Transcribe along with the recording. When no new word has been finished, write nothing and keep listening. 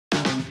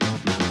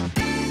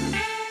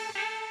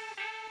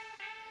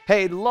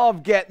Hey,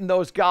 love getting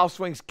those golf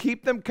swings.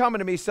 Keep them coming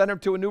to me. Send them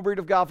to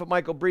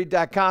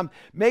anewbreedofgolf@michaelbreed.com.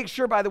 Make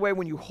sure, by the way,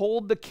 when you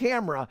hold the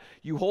camera,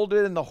 you hold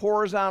it in the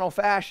horizontal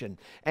fashion.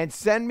 And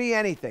send me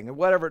anything,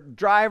 whatever,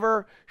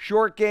 driver,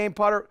 short game,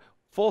 putter,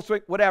 full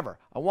swing, whatever.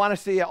 I want to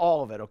see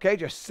all of it, okay?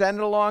 Just send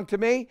it along to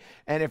me.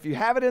 And if you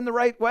have it in the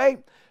right way,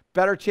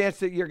 better chance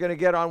that you're going to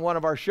get on one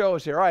of our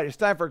shows here. All right, it's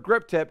time for a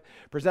grip tip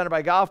presented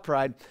by Golf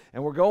Pride.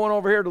 And we're going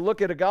over here to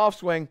look at a golf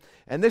swing.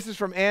 And this is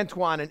from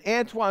Antwon. And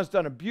Antwon's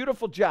done a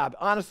beautiful job.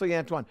 Honestly,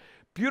 Antwon,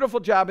 beautiful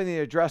job in the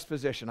address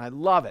position. I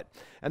love it.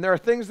 And there are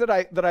things that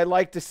I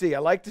like to see. I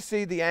like to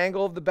see the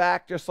angle of the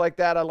back just like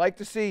that. I like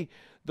to see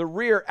the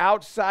rear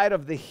outside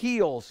of the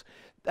heels.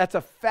 That's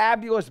a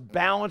fabulous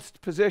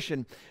balanced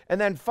position. And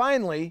then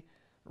finally,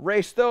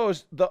 race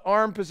those, the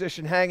arm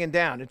position hanging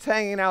down. It's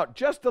hanging out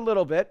just a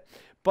little bit,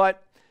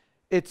 but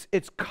it's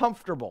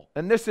comfortable.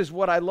 And this is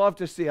what I love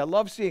to see. I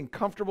love seeing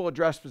comfortable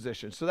address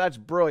positions. So that's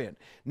brilliant.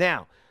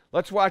 Now,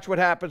 let's watch what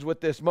happens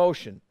with this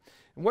motion.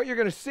 And what you're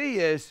going to see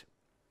is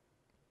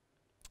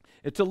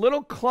it's a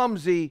little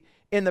clumsy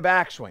in the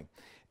backswing.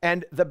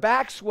 And the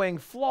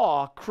backswing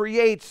flaw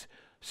creates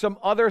some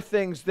other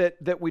things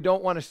that we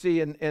don't want to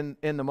see in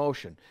the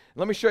motion.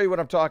 Let me show you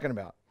what I'm talking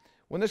about.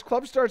 When this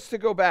club starts to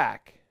go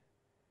back,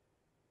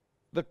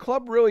 the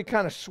club really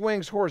kind of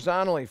swings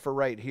horizontally for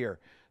right here.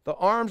 The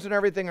arms and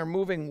everything are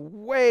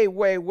moving way,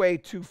 way, way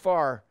too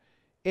far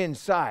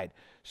inside.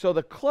 So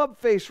the club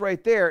face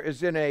right there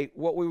is in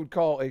what we would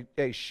call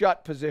a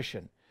shut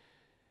position.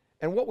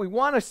 And what we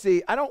want to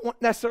see, I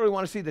don't necessarily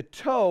want to see the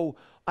toe.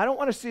 I don't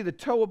want to see the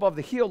toe above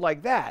the heel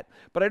like that,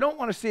 but I don't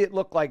want to see it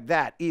look like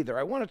that either.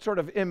 I want it sort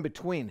of in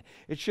between.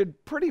 It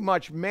should pretty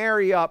much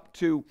marry up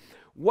to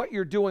what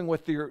you're doing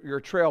with your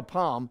trail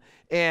palm.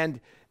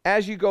 And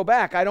as you go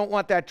back, I don't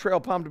want that trail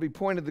palm to be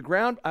pointed to the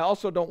ground. I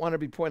also don't want to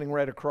be pointing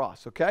right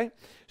across, okay?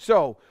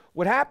 So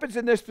what happens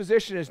in this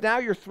position is now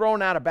you're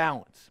thrown out of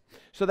balance.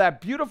 So that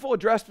beautiful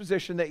address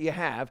position that you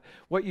have,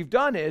 what you've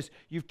done is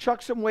you've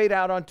chucked some weight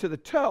out onto the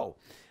toe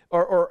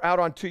or out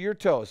onto your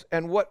toes.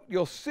 And what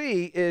you'll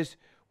see is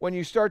when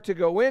you start to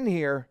go in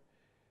here,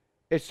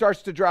 it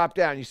starts to drop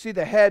down. You see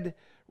the head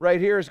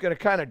right here is going to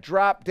kind of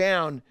drop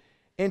down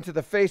into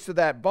the face of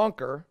that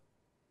bunker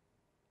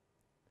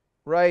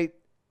right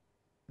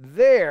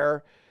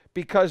there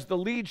because the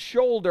lead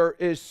shoulder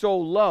is so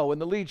low. And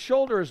the lead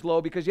shoulder is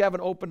low because you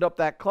haven't opened up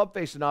that club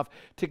face enough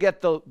to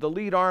get the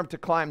lead arm to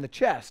climb the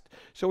chest.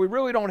 So we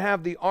really don't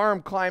have the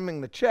arm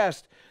climbing the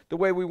chest the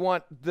way we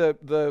want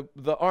the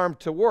arm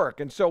to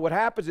work. And so what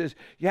happens is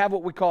you have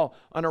what we call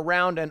an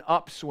around and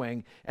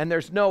upswing, and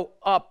there's no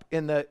up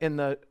in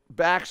the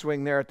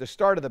backswing there at the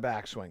start of the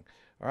backswing.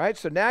 All right,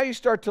 so now you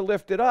start to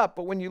lift it up,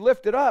 but when you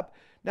lift it up,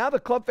 now the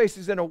club face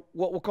is in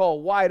what we'll call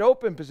a wide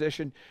open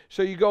position.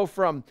 So you go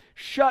from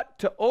shut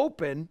to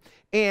open,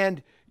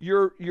 and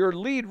your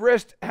lead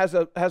wrist has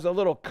a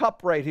little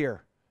cup right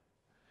here.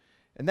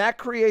 And that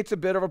creates a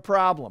bit of a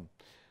problem.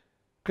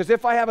 Because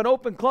if I have an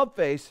open club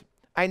face,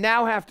 I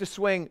now have to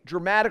swing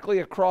dramatically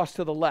across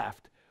to the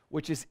left,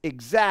 which is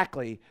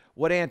exactly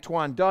what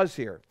Antwon does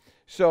here.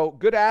 So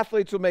good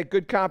athletes will make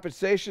good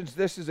compensations.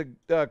 This is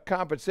a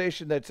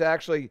compensation that's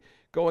actually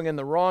going in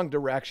the wrong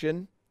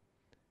direction.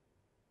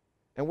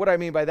 And what I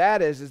mean by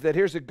that is that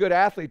here's a good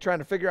athlete trying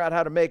to figure out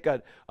how to make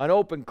an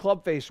open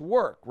club face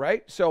work,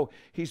 right? So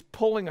he's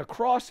pulling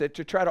across it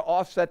to try to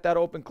offset that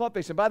open club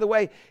face. And by the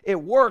way,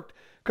 it worked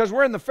because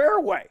we're in the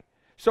fairway.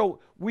 So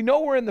we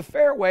know we're in the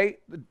fairway.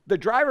 The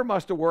driver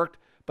must have worked.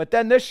 But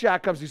then this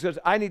shot comes. He says,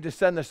 I need to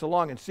send this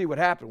along and see what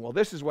happened. Well,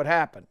 this is what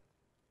happened.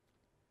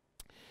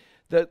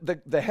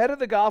 The head of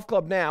the golf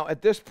club now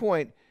at this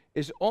point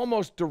is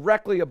almost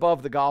directly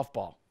above the golf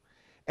ball.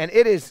 And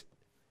it is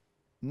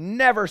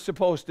never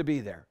supposed to be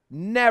there.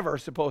 Never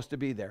supposed to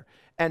be there.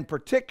 And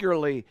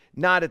particularly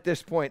not at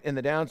this point in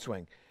the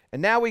downswing.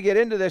 And now we get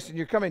into this and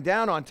you're coming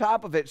down on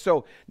top of it.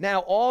 So now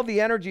all the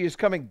energy is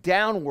coming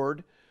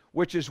downward,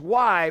 which is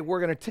why we're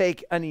going to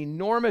take an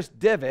enormous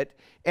divot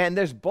and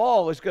this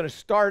ball is going to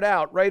start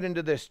out right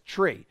into this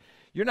tree.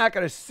 You're not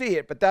going to see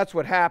it, but that's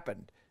what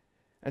happened.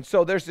 And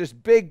so there's this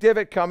big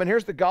divot coming.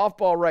 Here's the golf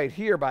ball right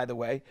here, by the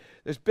way.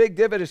 This big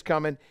divot is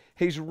coming.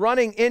 He's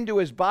running into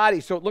his body,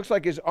 so it looks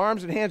like his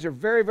arms and hands are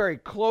very, very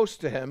close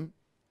to him.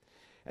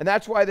 And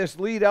that's why this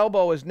lead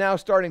elbow is now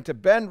starting to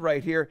bend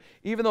right here,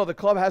 even though the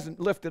club hasn't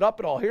lifted up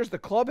at all. Here's the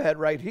club head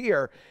right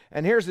here,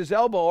 and here's his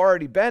elbow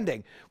already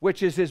bending,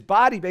 which is his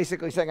body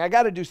basically saying, I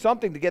got to do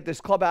something to get this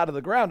club out of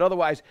the ground,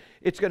 otherwise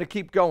it's going to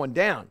keep going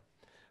down.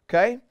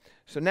 Okay?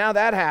 So now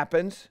that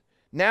happens.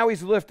 Now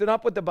he's lifted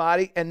up with the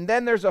body, and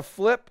then there's a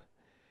flip.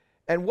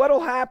 And what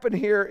will happen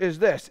here is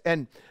this,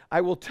 and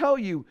I will tell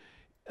you,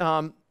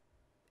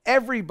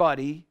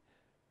 everybody,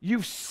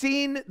 you've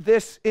seen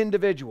this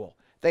individual.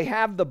 They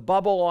have the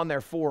bubble on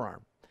their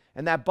forearm.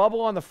 And that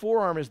bubble on the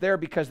forearm is there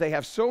because they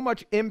have so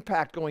much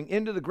impact going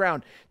into the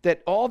ground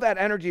that all that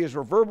energy is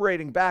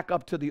reverberating back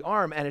up to the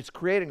arm, and it's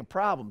creating a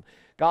problem.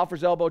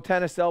 golfer's elbow,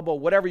 tennis elbow,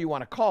 whatever you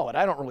want to call it.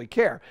 I don't really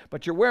care,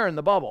 but you're wearing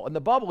the bubble. And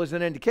the bubble is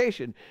an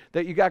indication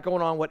that you got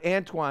going on what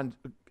Antwon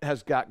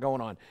has got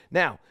going on.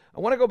 Now, I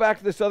want to go back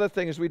to this other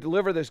thing as we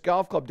deliver this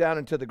golf club down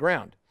into the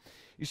ground.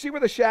 You see where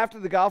the shaft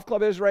of the golf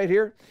club is right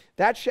here?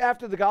 That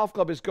shaft of the golf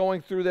club is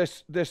going through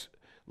this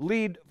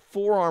lead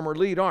forearm or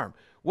lead arm.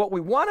 What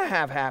we want to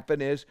have happen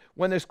is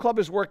when this club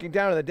is working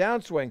down in the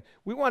downswing,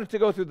 we want it to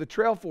go through the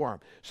trail forearm.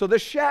 So the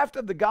shaft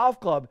of the golf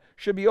club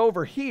should be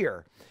over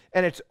here,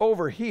 and it's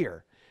over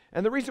here.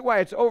 And the reason why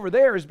it's over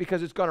there is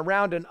because it's gone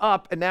around and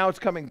up, and now it's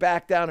coming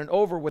back down and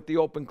over with the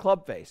open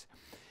club face.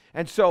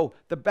 And so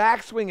the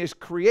backswing is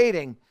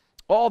creating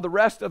all the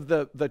rest of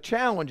the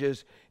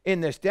challenges in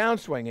this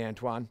downswing,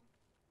 Antwon.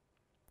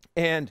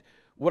 And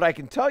what I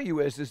can tell you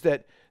is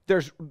that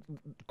there's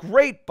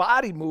great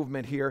body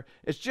movement here.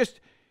 It's just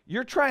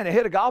you're trying to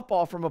hit a golf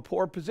ball from a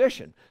poor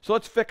position. So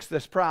let's fix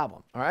this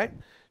problem, all right?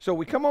 So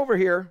we come over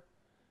here,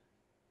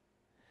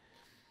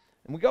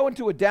 and we go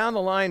into a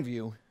down-the-line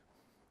view.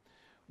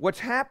 What's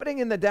happening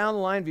in the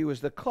down-the-line view is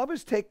the club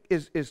is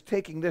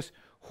taking this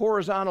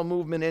horizontal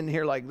movement in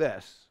here like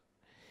this.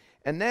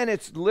 And then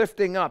it's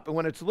lifting up. And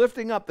when it's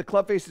lifting up, the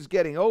club face is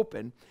getting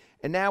open.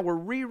 And now we're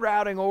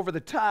rerouting over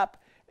the top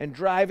and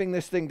driving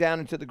this thing down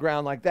into the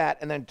ground like that,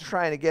 and then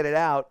trying to get it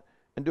out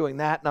and doing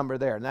that number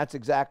there. And that's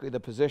exactly the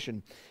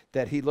position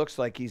that he looks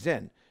like he's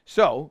in.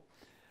 So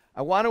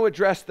I want to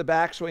address the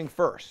backswing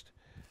first.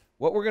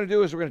 What we're going to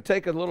do is we're going to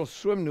take a little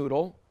swim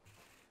noodle,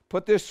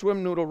 put this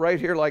swim noodle right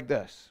here like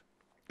this,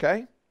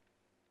 okay?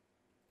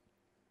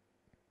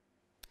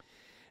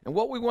 And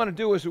what we want to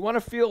do is we want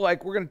to feel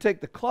like we're going to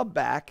take the club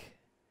back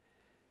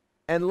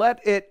and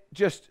let it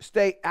just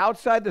stay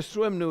outside the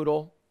swim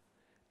noodle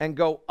and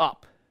go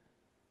up.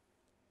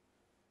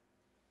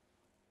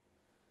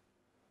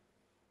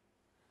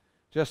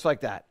 Just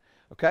like that,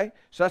 okay?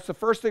 So that's the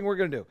first thing we're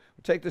going to do.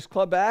 We'll take this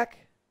club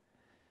back,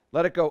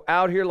 let it go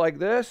out here like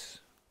this,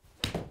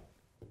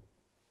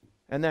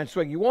 and then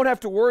swing. You won't have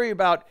to worry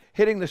about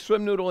hitting the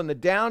swim noodle in the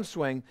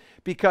downswing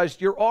because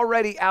you're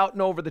already out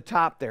and over the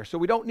top there. So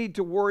we don't need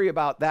to worry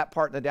about that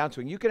part in the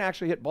downswing. You can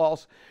actually hit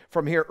balls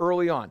from here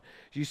early on.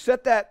 You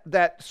set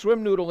that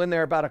swim noodle in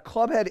there about a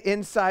club head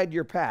inside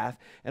your path,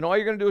 and all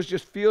you're going to do is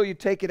just feel you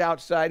take it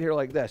outside here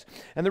like this.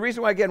 And the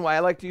reason why, again, why I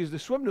like to use the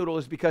swim noodle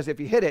is because if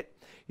you hit it,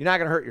 you're not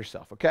going to hurt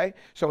yourself, okay?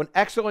 So an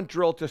excellent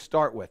drill to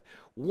start with.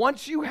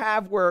 Once you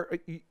have where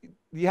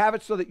you have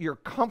it so that you're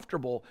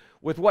comfortable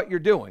with what you're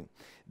doing,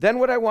 then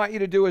what I want you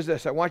to do is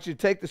this. I want you to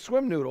take the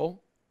swim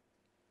noodle.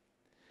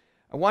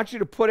 I want you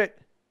to put it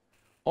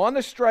on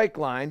the strike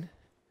line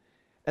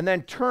and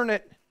then turn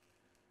it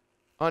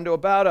onto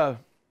about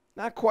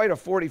not quite a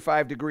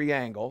 45-degree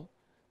angle,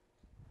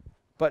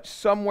 but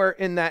somewhere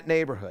in that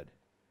neighborhood.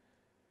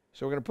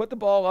 So we're going to put the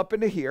ball up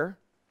into here.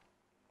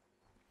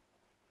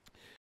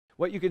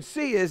 What you can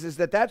see is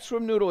that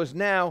swim noodle is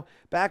now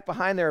back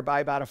behind there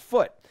by about a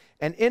foot.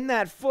 And in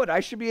that foot,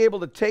 I should be able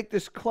to take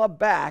this club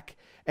back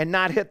and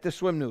not hit the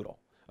swim noodle,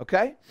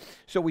 okay?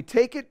 So we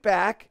take it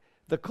back.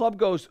 The club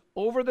goes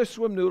over the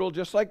swim noodle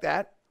just like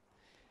that.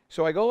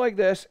 So I go like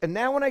this. And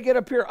now when I get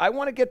up here, I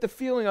want to get the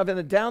feeling of, in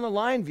the down the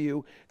line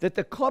view, that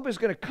the club is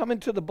going to come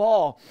into the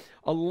ball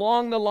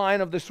along the line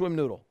of the swim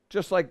noodle,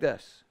 just like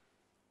this,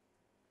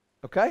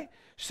 okay?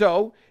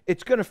 So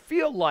it's going to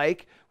feel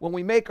like, when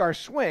we make our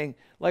swing,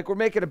 like we're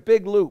making a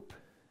big loop.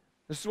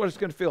 This is what it's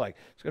going to feel like.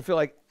 It's going to feel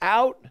like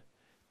out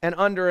and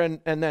under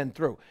and then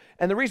through.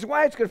 And the reason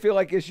why it's going to feel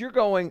like is you're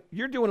doing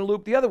a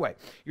loop the other way.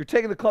 You're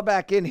taking the club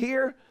back in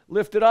here,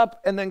 lift it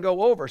up, and then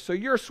go over. So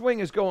your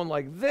swing is going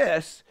like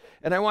this,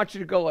 and I want you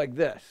to go like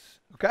this,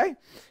 okay?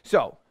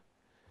 So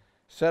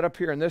set up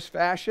here in this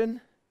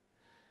fashion.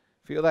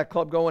 Feel that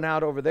club going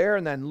out over there,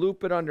 and then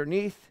loop it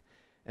underneath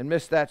and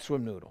miss that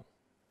swim noodle.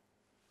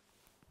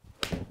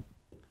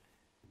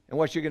 And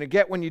what you're going to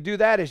get when you do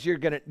that is you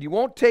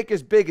won't take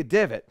as big a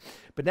divot,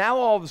 but now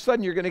all of a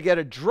sudden you're going to get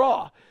a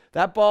draw.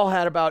 That ball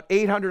had about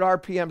 800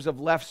 RPMs of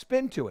left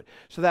spin to it.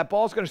 So that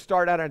ball's going to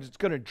start out and it's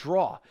going to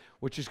draw,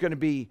 which is going to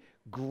be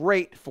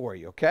great for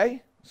you,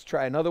 okay? Let's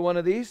try another one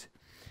of these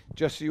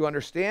just so you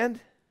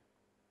understand.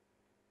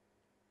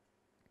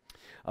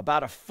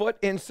 About a foot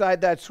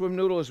inside that swim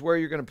noodle is where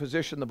you're going to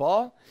position the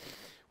ball.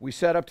 We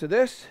set up to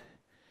this,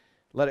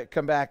 let it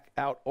come back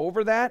out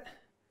over that,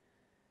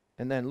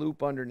 and then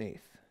loop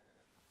underneath.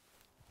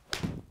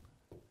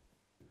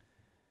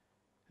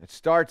 It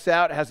starts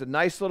out, has a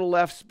nice little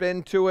left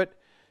spin to it,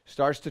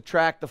 starts to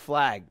track the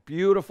flag.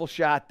 Beautiful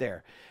shot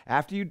there.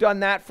 After you've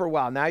done that for a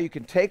while, now you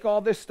can take all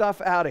this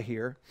stuff out of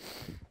here.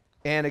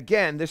 And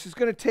again, this is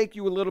going to take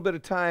you a little bit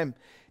of time,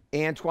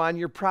 Antwon.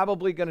 You're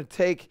probably going to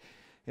take,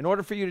 in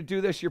order for you to do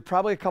this, you're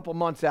probably a couple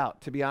months out,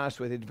 to be honest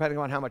with you, depending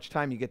on how much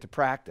time you get to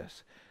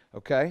practice.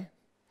 Okay?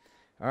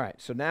 All right,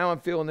 so now I'm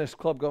feeling this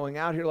club going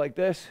out here like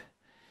this.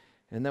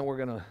 And then we're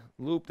going to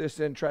loop this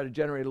in, try to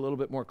generate a little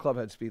bit more club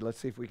head speed. Let's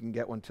see if we can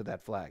get one to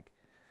that flag.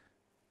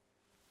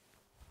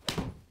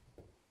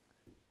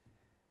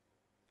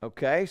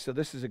 Okay, so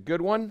this is a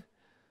good one.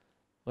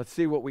 Let's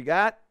see what we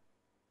got.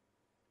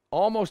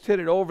 almost hit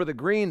it over the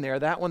green there.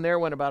 That one there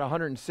went about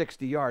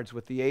 160 yards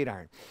with the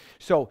 8-iron.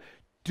 So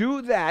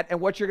do that,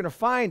 and what you're going to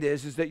find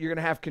is that you're going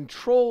to have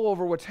control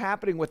over what's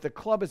happening with the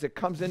club as it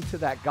comes into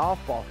that golf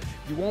ball.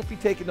 You won't be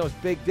taking those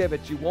big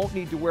divots. You won't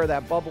need to wear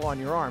that bubble on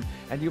your arm,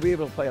 and you'll be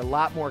able to play a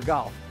lot more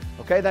golf.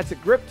 Okay, that's a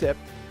grip tip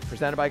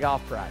presented by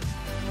Golf Prize.